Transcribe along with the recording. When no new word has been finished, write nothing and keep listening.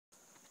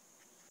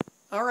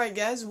Alright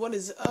guys, what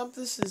is up?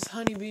 This is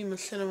Honeybee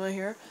Machinima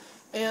here,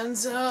 and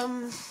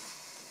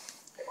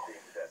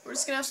we're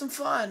just gonna have some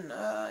fun.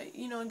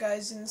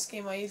 Guys, in this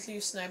game I usually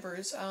use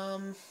snipers. I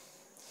don't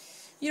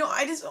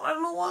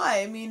know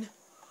why. I mean,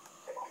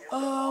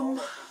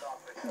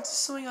 it's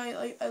just something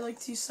I like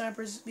to use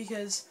snipers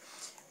because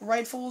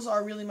rifles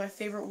are really my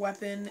favorite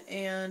weapon,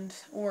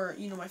 or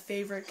my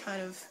favorite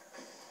kind of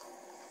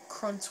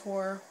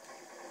cruntor.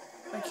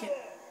 I can't.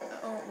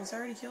 Oh, was I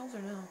already killed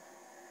or no?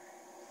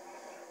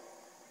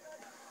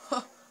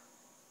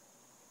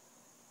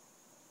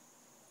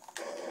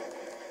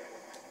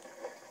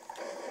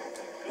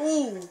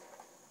 Ooh.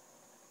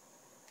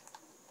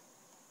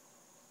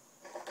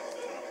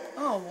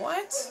 Oh,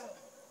 what?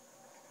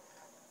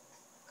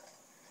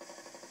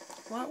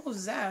 What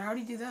was that? How do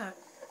you do that?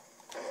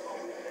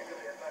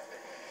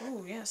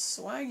 Oh, yes,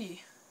 swaggy.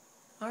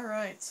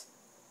 Alright.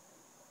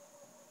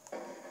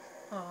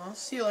 Aw,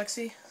 see you,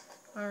 Lexi.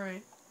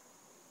 Alright.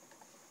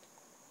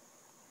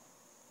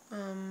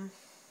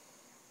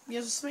 Yeah,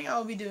 so something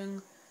I'll be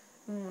doing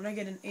when I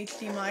get an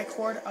HDMI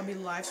cord, I'll be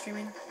live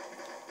streaming.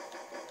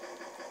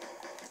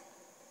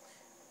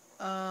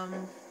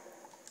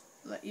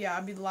 Yeah,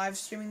 I'll be live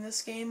streaming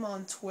this game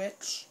on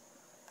Twitch.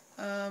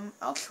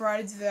 I'll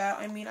try to do that.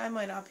 I mean, I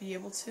might not be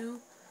able to,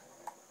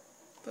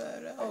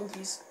 but, oh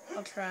geez,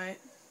 I'll try it.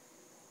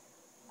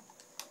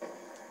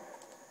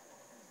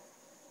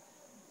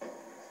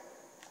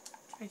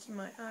 Try to keep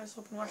my eyes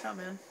open. Watch out,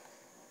 man.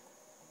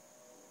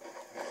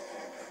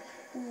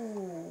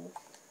 Ooh.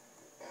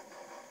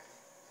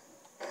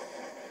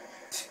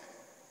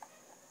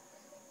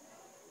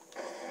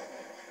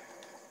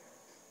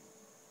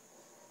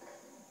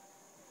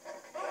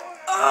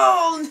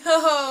 Oh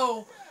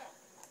no!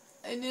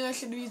 I knew I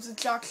should have used the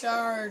shock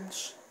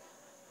charge.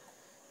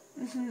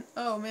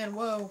 Oh man,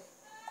 whoa.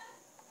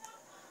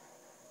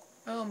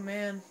 Oh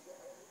man.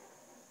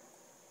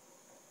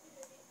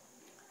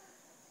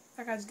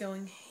 That guy's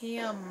going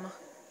ham.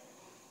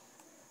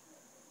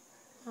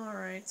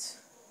 Alright.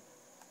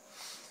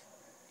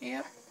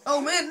 Yep.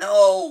 Oh man,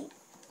 no!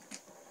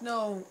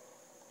 No.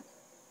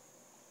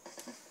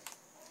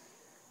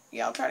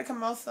 Yeah, I'll try to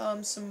come out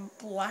with some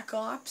Black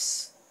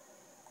Ops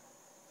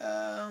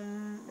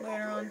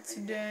later on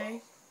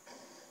today.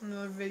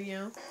 Another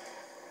video.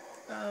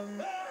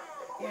 And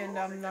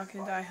I'm not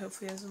gonna die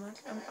hopefully as much.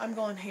 I'm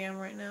going ham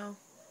right now.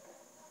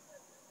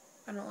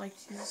 I don't like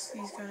to use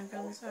these kind of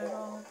guns at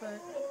all,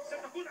 but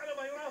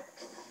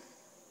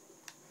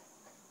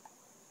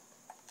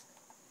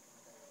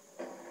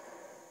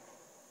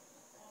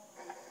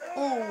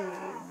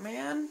oh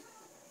man.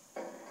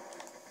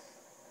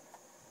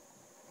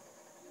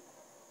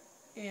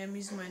 Yeah, I'm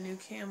using my new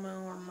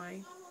camo or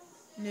my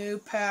new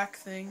pack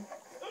thing.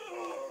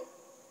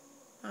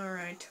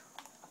 Alright.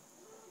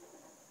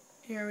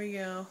 Here we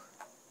go.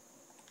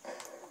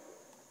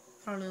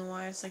 I don't know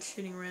why it's like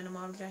shooting random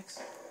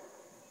objects.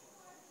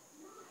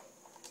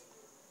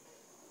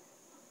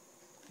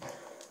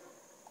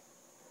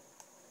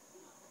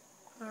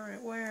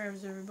 Alright, where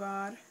is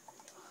everybody?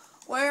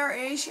 Where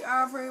is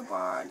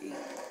everybody?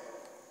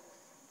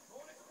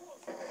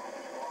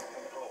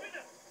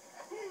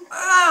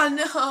 Ah,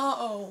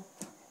 no!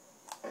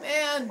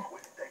 Man!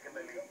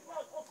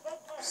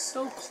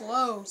 So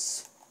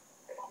close.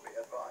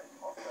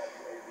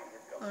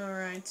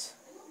 Alright.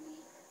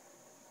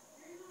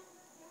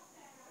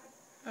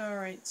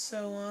 Alright,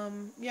 so,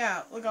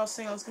 yeah, like I was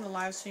saying, I was gonna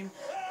live stream.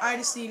 I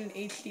just need an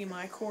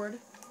HDMI cord.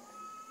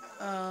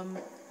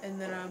 And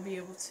then I'll be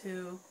able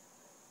to,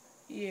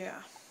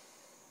 yeah.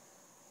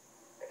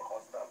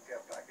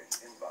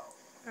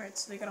 Alright,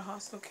 so they got a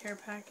hostile care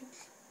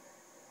package.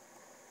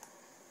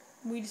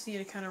 We just need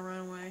to kind of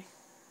run away.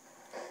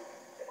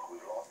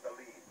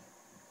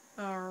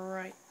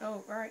 Alright.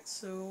 Oh, alright,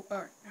 so,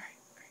 alright,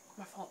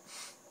 my fault.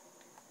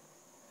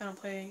 I don't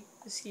play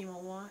this game a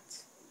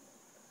lot.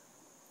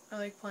 I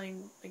like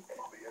playing, like,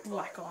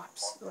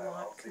 Black-ops a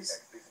lot,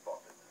 because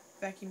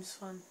that game's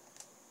fun.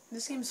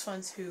 This game's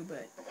fun too,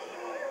 but...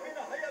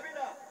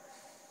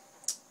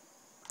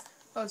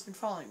 Oh, it's been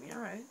following me,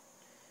 alright.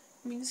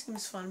 I mean, this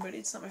game's fun, but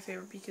it's not my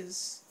favorite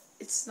because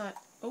it's not...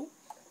 Oh.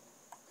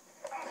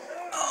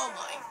 Oh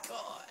my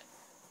god.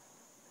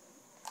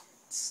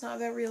 It's not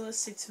that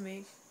realistic to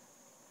me.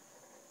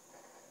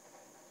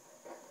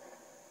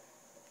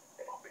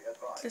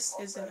 It just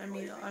isn't. I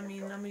mean, I'm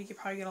gonna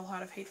probably get a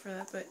lot of hate for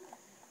that, but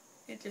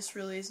it just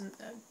really isn't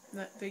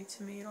that big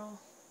to me at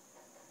all.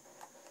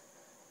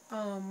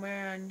 Oh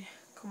man,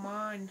 come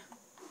on.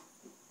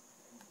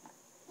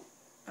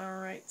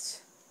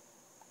 Alright.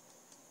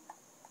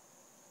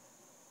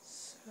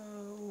 So,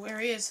 where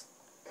he is.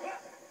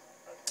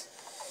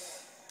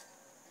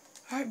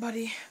 Alright,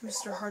 buddy.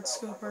 Mr.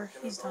 Hardscoper,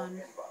 he's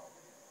done.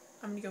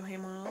 I'm gonna go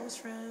ham on all his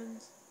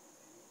friends.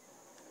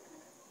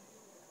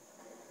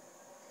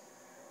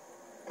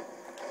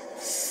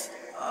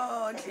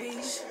 Oh,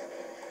 jeez.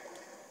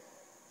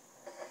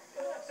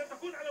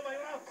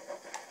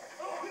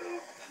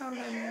 How did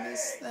I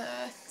miss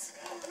that?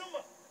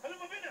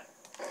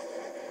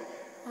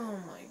 Oh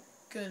my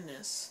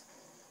goodness.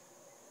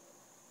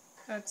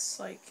 That's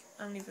like,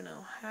 I don't even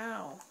know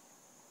how.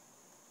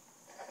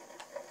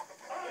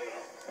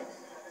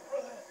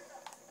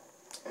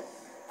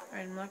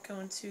 Alright, I'm not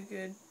going too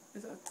good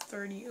with a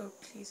 30. Oh,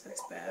 jeez,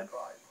 that's bad.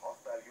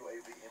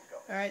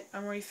 Alright,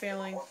 I'm already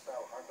failing.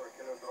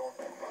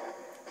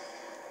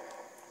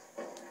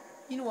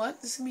 You know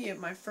what? This is going to be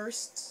my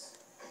first...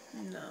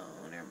 No,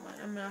 never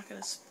mind. I'm not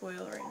going to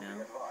spoil right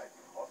now.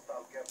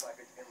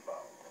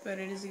 But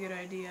it is a good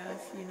idea,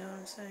 if you know what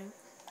I'm saying.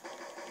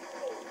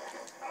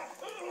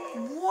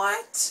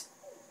 What?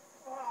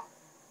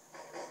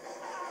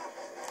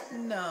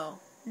 No.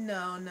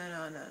 No, no,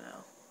 no, no,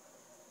 no.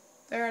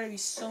 There ought to be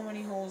so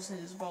many holes in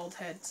his bald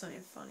head, it's not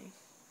even funny.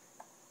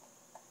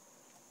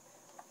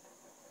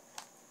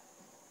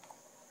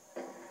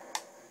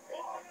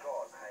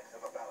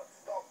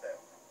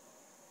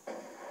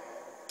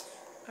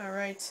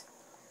 Alright.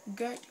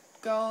 Get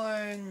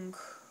going.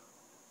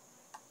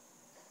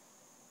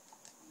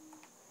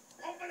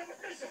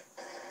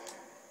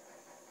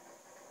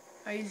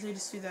 I usually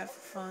just do that for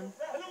fun.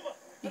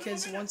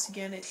 Because once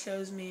again it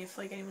shows me if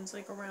like anyone's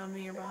like around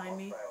me or behind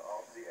me.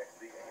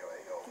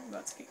 I'm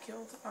about to get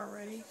killed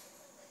already.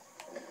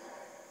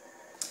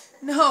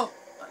 No!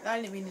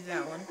 I didn't mean to do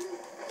that one.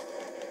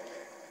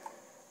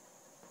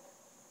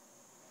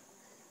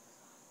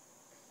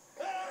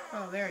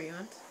 Oh, there you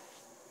went.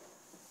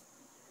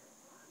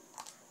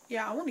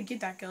 Yeah, I want to get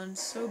that gun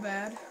so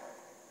bad.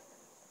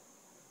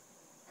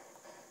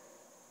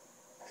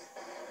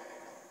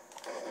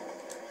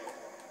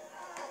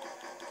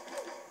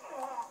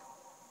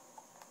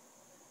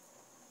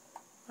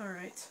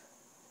 Alright.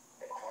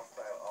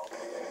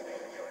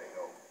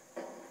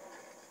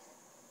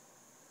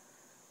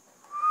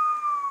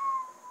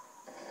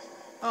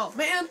 Oh,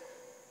 man!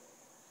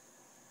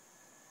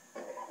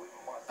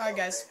 Alright,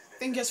 guys.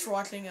 Thank you guys for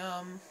watching.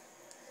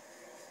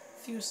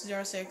 If you was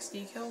 06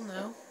 kill,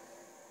 no.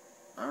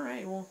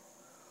 Alright, well.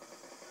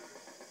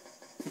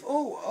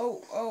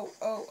 Oh,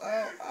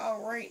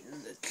 right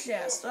in the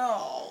chest.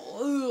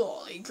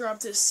 Oh, he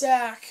dropped his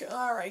sack.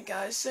 Alright,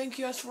 guys. Thank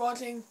you guys for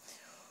watching.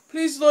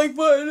 Please like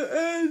button,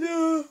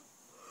 and,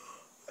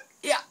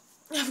 yeah.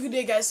 Have a good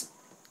day, guys.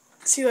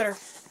 See you later.